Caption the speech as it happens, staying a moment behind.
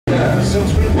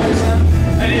Silkscreen place then?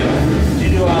 I do. Do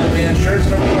you do on-demand shirts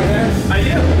and everything like that? I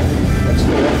do. That's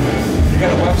cool. You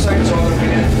got a website so other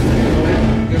fans can go in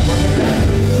and get work with that?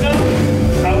 No.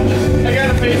 I got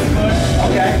a Facebook.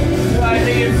 Okay. I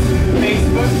think it's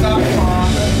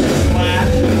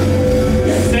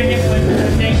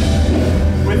facebook.com/secondlinking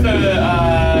with the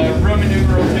Roman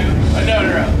numeral 2. No.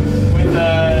 With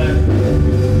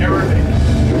Arabic.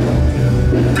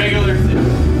 Regular 2.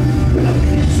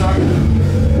 Sorry.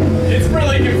 It's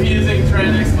really confusing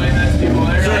trying to explain that to people.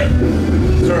 They're like,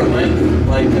 Is there a link,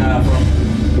 like, from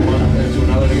one to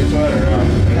another to get to it, or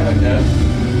anything like that?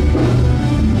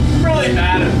 I'm really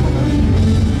bad at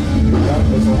No,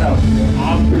 this will help.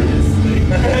 obviously.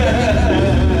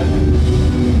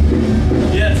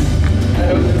 Yes. I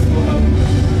hope this will help.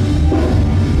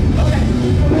 Okay.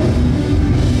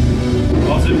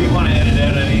 Also, if you want to edit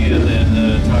out any of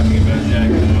the talking about Jack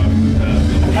and Dog,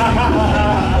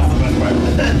 That's the best part.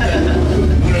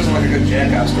 Who doesn't like a good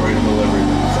jackoff story to delivery?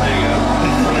 there you go.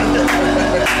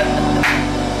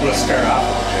 I'm gonna start off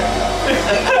with a jackoff.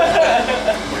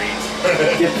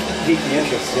 Pique the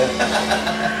interest, yeah.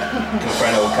 Gonna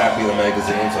find a little copy of the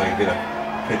magazine so I can get a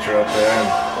picture up there and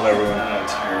let everyone know.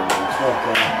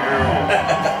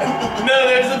 No,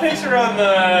 there's a picture on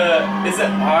the. Is it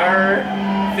our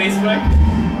Facebook?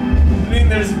 I think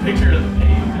there's a picture of the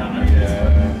page on our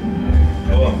Facebook.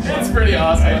 Cool. It's pretty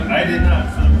awesome. I did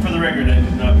not, for the record, I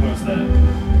did not post that.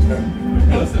 Who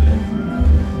posted it?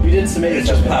 You did submit It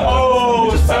just popped up. Oh,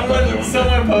 It just popped up there.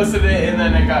 someone posted it and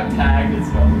then it got tagged as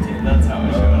Velveteen. That's how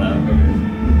it showed up.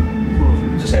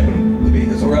 Just happened to be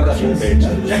his own We're up personal after page.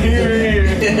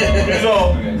 It's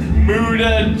all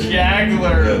Muda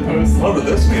Jagler posted. How did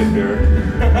this get here?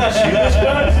 See this,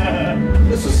 guys?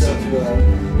 This is so cool.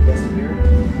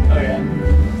 Oh yeah.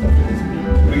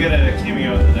 We got a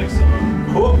cameo in the next song.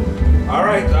 Cool. All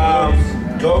right.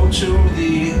 Go to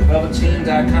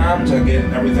thevelveteen.com to get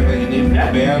everything that you need from the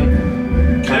band.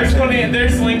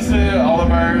 There's links to all of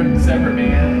our separate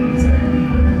bands.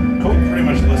 Cool. Pretty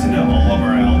much listen to all of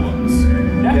our albums.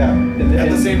 Yeah. At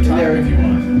the same time, if you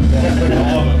want.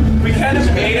 All of them. We kind of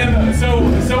made them. So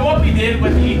what we did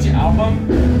with each album,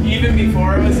 even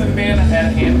before it was in the band, I had a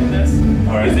hand in this,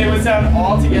 is they would sound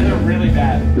all together really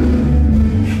bad.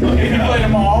 If you played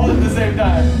them all at the same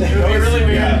time, it would be really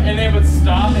weird, and they would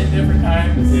stop at different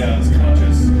times. Yeah, it's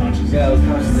conscious. Yeah, it was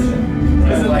composition.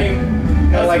 That's the thing.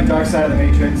 Kind of like Dark Side of the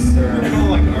Matrix, or We're kind of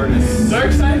like artists.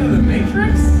 Dark Side of the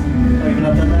Matrix? oh, you've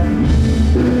not done that?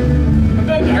 What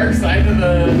about Dark Side of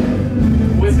the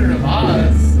Wizard of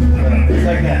Oz? It's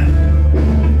like that.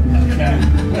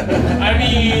 I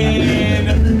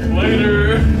mean,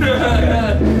 later.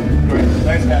 Great.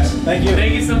 Thanks, guys. Thank you.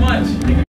 Thank you so much.